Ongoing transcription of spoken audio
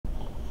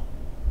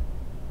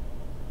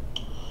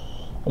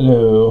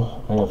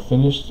Hello, I have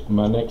finished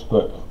my next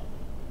book.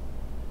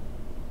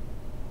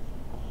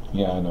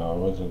 Yeah, I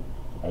know,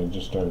 I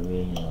just started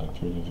reading it like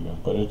 3 days ago,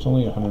 but it's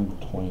only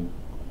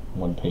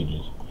 121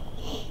 pages.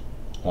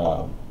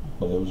 But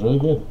it was really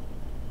good.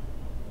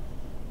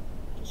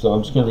 So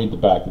I'm just going to read the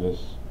back of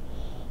this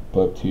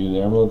book to you.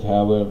 The Emerald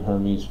Tablet of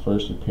Hermes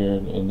first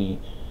appeared in the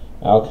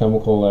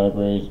alchemical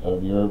libraries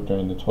of Europe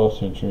during the 12th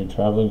century,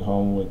 traveling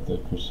home with the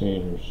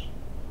Crusaders,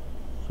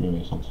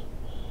 Freemasons.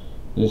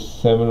 This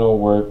seminal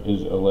work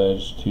is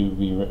alleged to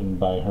be written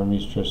by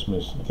Hermes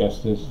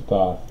Trismegistus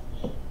Thoth.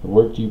 The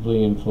work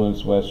deeply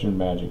influenced Western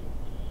magic,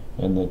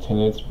 and the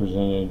tenets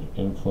presented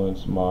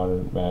influence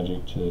modern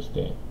magic to this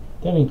day.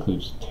 That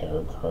includes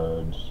tarot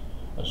cards,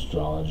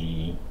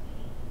 astrology,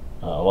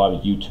 a lot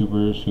of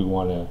YouTubers who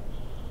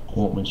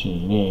won't mention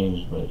any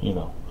names, but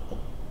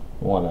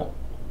want to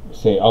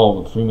say,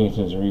 oh, the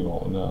Freemasons are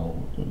evil.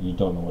 No, you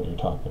don't know what you're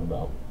talking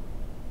about.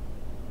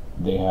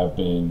 They have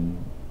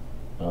been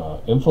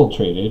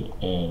infiltrated,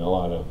 and a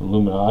lot of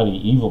Illuminati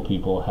evil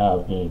people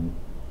have been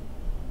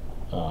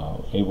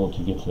able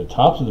to get to the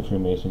tops of the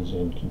Freemasons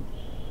and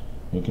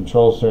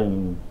control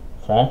certain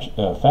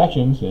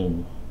factions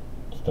and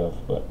stuff.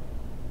 But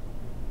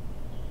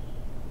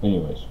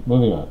anyways,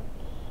 moving on.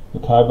 The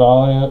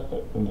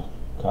Kybalion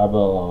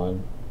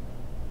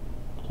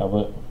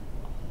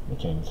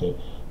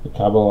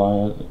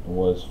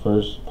was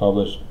first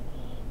published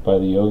by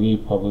the Yogi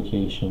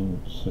Publication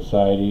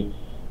Society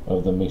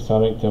of the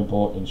Masonic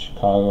Temple in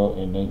Chicago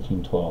in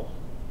 1912,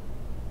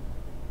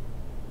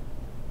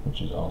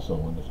 which is also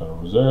when the Federal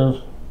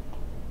Reserve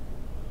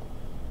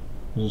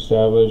was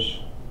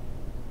established.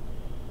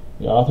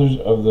 The authors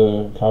of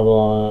the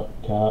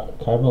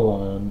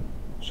Kybalion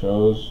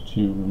chose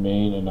to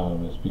remain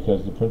anonymous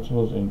because the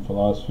principles in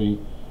philosophy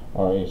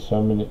are a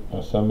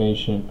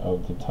summation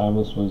of the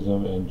timeless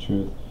wisdom and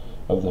truth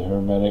of the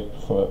Hermetic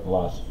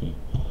philosophy.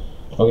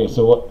 Okay,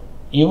 so what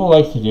evil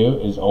likes to do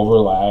is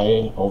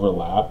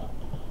overlap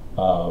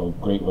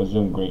great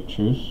wisdom, great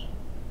truth,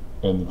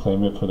 and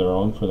claim it for their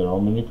own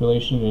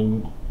manipulation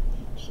and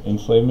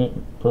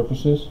enslavement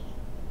purposes.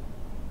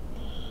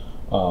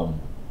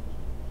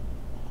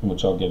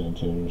 Which I'll get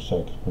into in a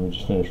sec. Let me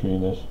just finish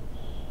reading this.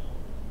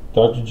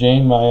 Dr.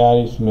 Jane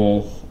Mayati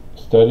Smith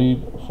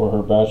studied for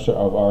her Bachelor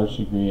of Arts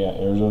degree at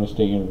Arizona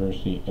State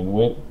University and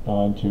went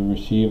on to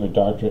receive a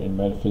doctorate in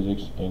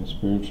metaphysics and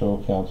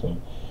spiritual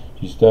counseling.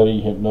 She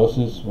studied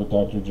hypnosis with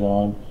Dr.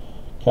 John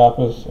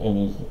Kappas and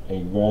is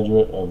a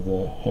graduate of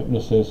the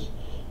Hypnosis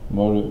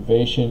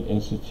Motivation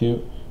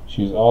Institute.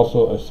 She is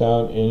also a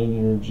sound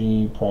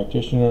energy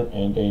practitioner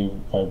and a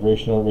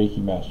vibrational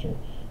Reiki master.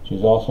 She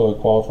is also a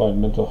qualified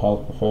mental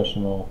health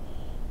professional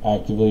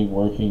actively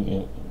working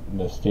in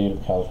the state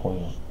of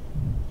California.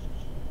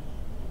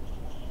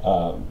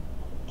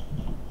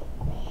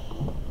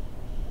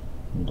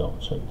 Don't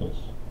check this.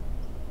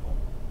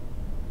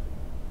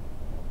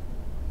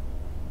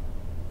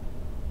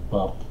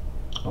 Well,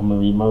 I'm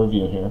going to read my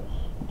review here.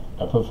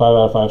 I put 5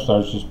 out of 5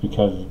 stars just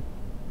because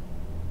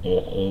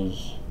it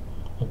is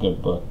a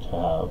good book to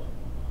have.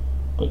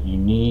 But you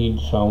need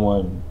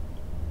someone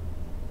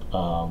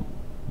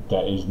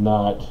that is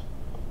not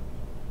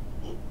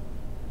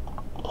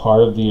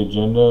part of the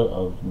agenda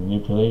of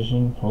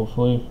manipulation,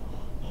 hopefully.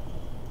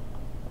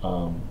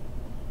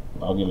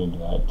 I'll get into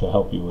that to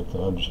help you with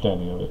the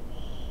understanding of it.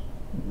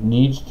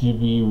 Needs to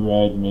be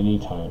read many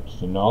times.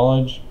 The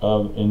knowledge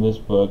in this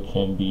book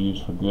can be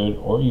used for good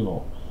or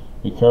evil.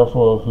 Be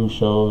careful of who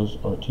shows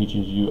or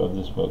teaches you of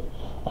this book.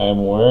 I am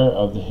aware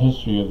of the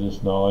history of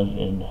this knowledge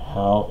and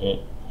how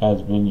it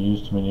has been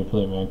used to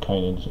manipulate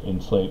mankind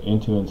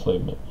into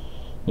enslavement.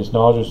 This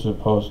knowledge is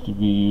supposed to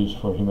be used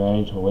for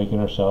humanity to awaken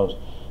ourselves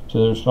to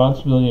the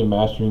responsibility of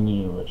mastering the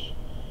universe.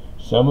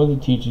 Some of the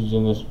teachings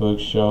in this book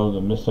show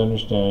the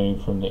misunderstanding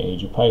from the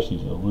age of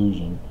Pisces,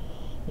 illusion,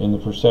 in the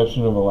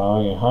perception of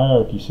allowing a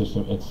hierarchy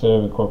system instead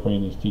of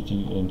incorporating these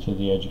teachings into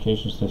the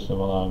education system,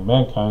 allowing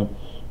mankind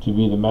to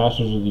be the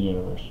masters of the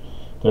universe.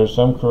 There are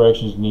some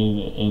corrections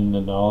needed in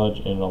the knowledge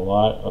and a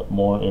lot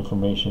more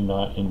information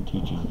not in the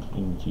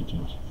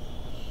teachings.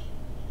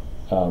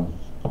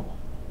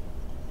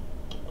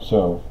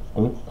 So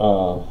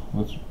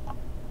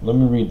let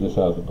me read this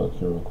out of the book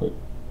here real quick.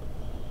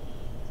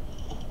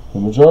 The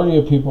majority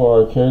of people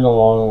are carried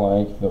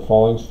along like the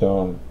falling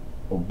stone,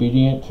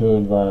 obedient to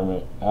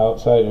environment,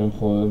 outside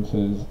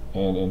influences,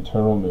 and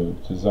internal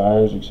moods,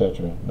 desires,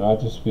 etc., not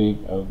to speak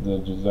of the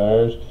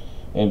desires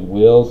and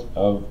wills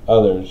of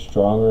others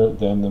stronger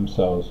than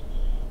themselves,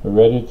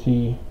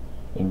 heredity,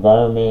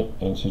 environment,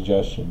 and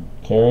suggestion,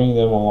 carrying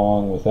them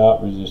along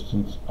without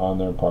resistance on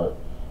their part,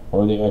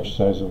 or the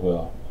exercise of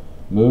will.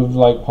 Moved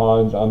like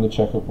pawns on the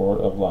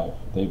checkerboard of life,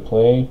 they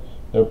play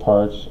their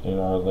parts and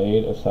are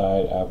laid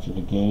aside after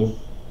the game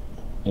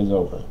is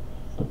over.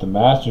 But the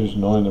masters,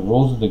 knowing the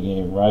rules of the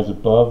game, rise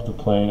above the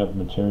plane of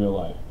material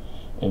life,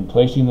 and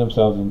placing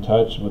themselves in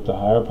touch with the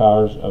higher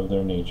powers of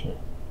their nature,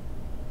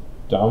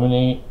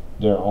 dominate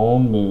their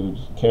own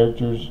moods,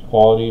 characters,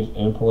 qualities,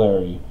 and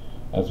polarity,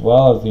 as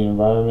well as the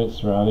environment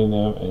surrounding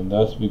them, and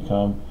thus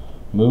become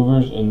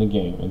movers in the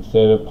game,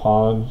 instead of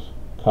pawns,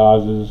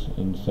 causes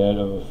instead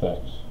of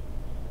effects.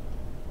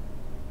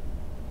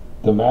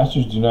 The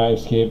masters do not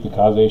escape the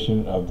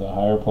causation of the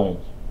higher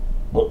planes,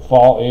 but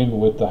fall in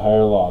with the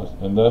higher laws,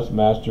 and thus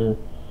master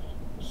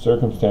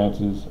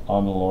circumstances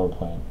on the lower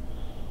plane.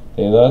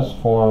 They thus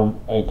form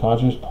a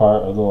conscious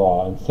part of the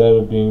law, instead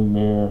of being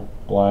mere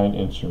blind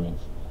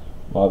instruments.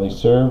 While they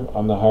serve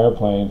on the higher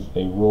planes,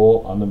 they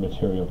rule on the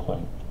material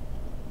plane.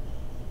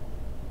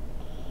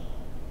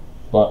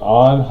 But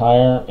on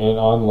higher and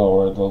on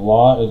lower, the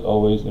law is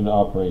always in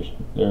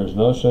operation. There is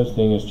no such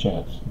thing as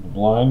chance. The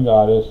blind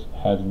goddess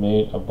has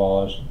been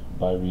abolished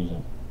by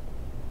reason.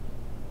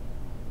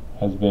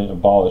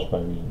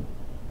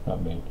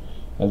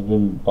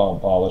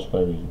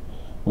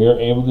 We are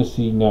able to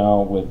see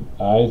now, with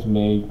eyes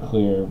made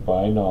clear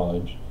by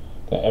knowledge,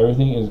 that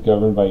everything is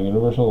governed by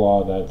universal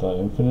law, that the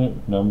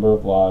infinite number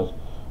of laws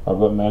are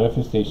but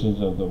manifestations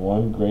of the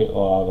one great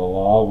law, the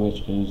law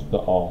which is the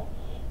all.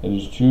 It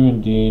is true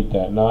indeed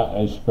that not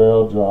a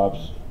sparrow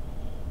drops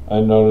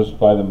unnoticed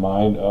by the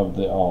mind of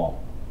the all,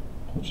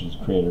 which is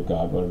Creator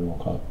God, whatever you want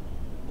to call it,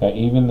 that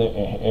even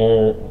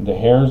the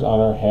hairs on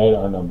our head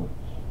are numbered,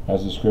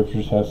 as the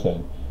scriptures have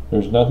said. There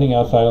is nothing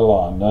outside of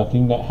law,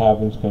 nothing that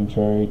happens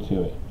contrary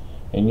to it.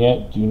 And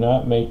yet do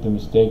not make the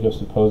mistake of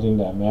supposing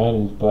that man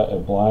is but a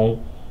blind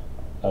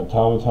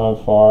automaton.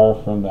 Far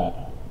from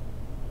that.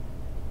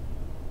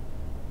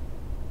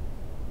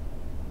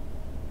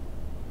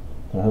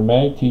 The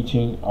Hermetic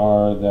teaching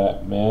are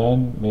that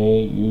man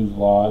may use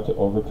law to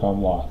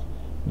overcome laws,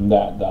 and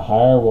that the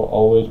higher will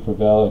always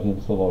prevail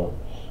against the lower,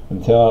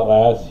 until at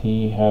last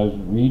he has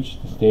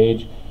reached the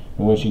stage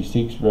in which he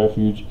seeks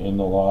refuge in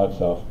the law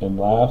itself, and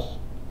laughs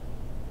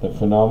the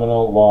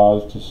phenomenal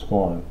laws to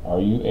scorn. Are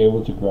you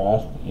able to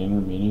grasp the inner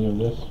meaning of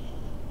this?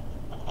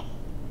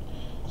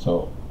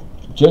 So,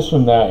 just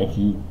from that, if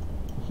you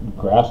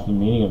grasp the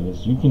meaning of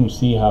this, you can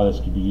see how this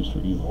could be used for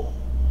evil.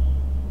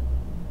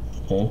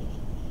 Okay?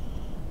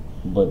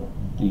 But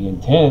the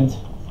intent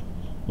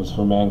was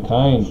for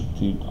mankind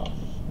to,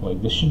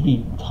 like, this should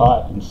be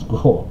taught in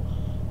school.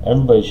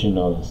 Everybody should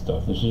know this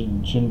stuff. This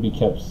shouldn't be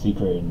kept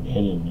secret and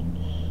hidden, and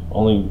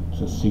only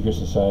the secret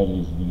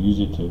societies use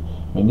it to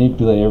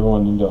manipulate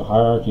everyone into a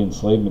hierarchy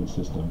enslavement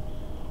system.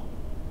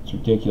 It's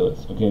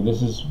ridiculous. Okay,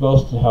 this is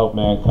supposed to help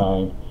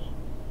mankind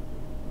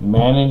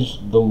manage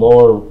the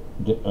lower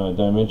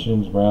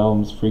dimensions,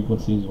 realms,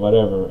 frequencies,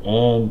 whatever,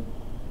 and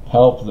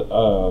help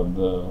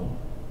the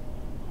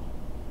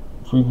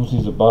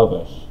frequencies above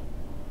us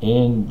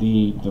in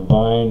the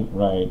divine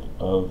right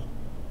of,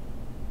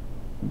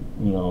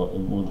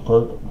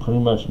 we're pretty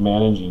much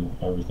managing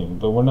everything,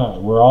 but we're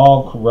not. We're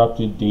all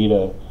corrupted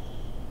data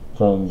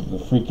from the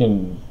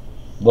freaking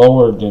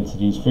lower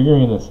densities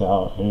figuring this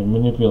out and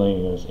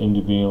manipulating us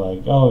into being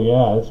like, oh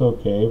yeah, it's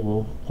okay,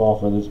 we'll fall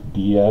for this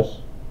BS.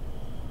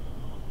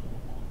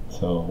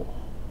 So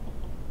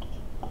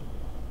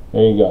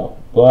there you go.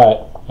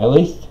 But at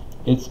least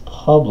it's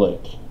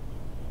public.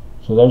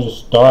 So there's a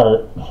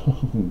start.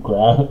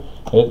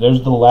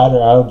 There's the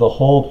ladder out of the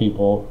hole,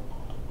 people.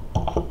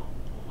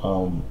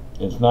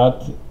 It's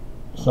not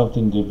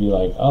something to be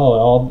like,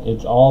 oh,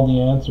 it's all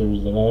the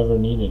answers that I ever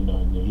needed.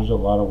 No, there's a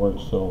lot of work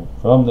still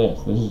from this.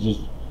 This is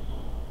just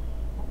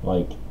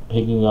like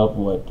picking up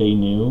what they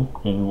knew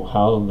and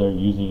how they're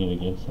using it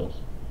against us.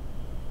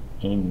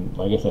 And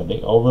like I said,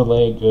 they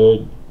overlay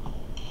good,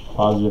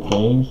 positive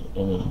things,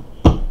 and then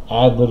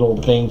add little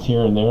things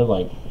here and there,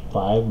 like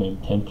 5, maybe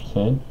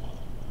 10%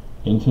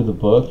 into the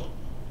book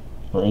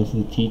or into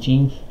the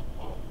teachings,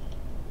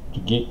 to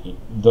get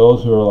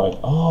those who are like,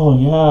 oh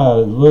yeah,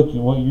 look at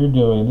what you're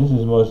doing. This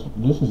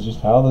is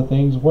just how the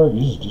things work.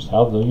 This is just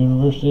how the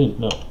universe is.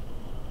 No.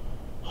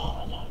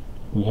 Oh my God.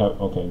 We have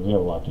a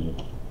lot to do.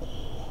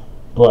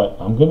 But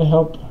I'm gonna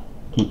help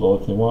people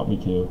if they want me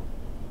to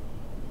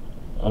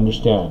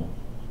understand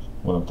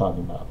what I'm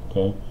talking about.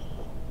 Okay.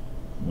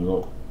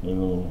 It'll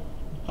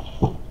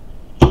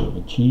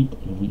be cheap.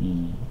 It'll be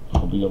easy.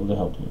 I'll be able to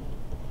help you.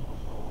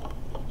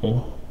 Okay.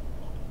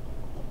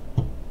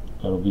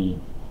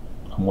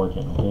 I'm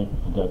working, okay?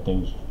 I've got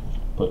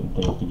putting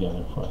things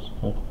together for us,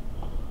 okay?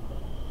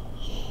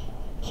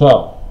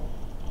 So,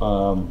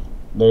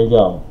 there you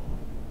go.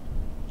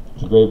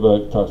 It's a great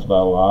book. It talks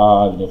about a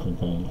lot of different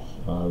things.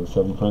 The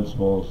 7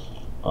 principles.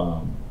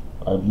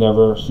 I've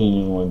never seen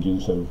anyone do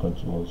the 7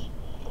 principles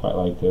quite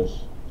like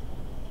this.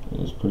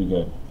 It's pretty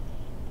good.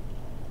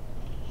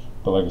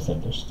 But like I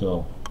said, there's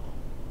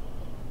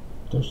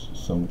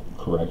some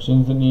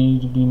corrections that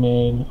need to be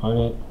made on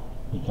it,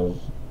 because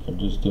they're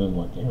just doing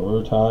what they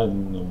were taught,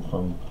 and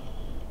from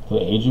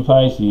the age of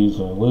Pisces,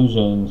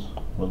 illusions,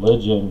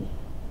 religion,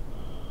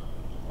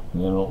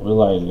 and they don't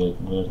realize it.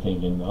 They're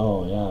thinking,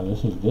 oh yeah,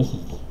 this is it. This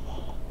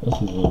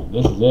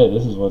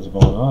is what's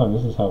going on.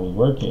 This is how we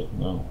work it.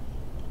 No.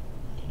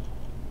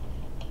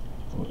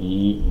 It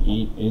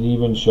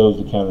even shows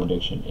the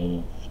contradiction in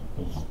it.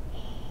 It's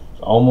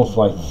almost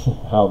like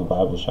how the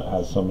Bible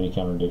has so many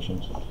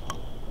contradictions.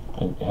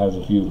 It has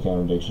a few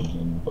contradictions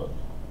in the book.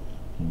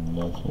 And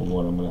that's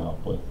what I'm going to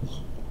help with.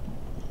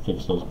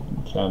 fix those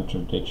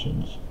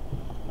contradictions.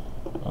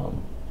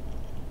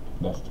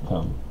 That's to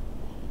come.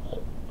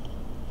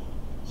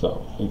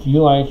 So if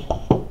you like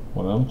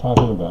what I'm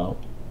talking about,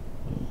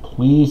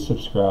 please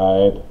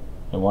subscribe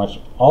and watch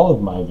all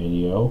of my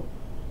video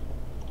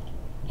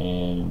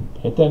and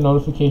hit that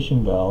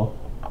notification bell.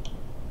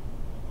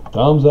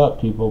 Thumbs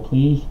up, people,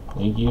 please.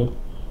 Thank you.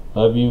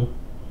 Love you.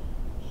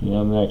 See you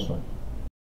on the next one.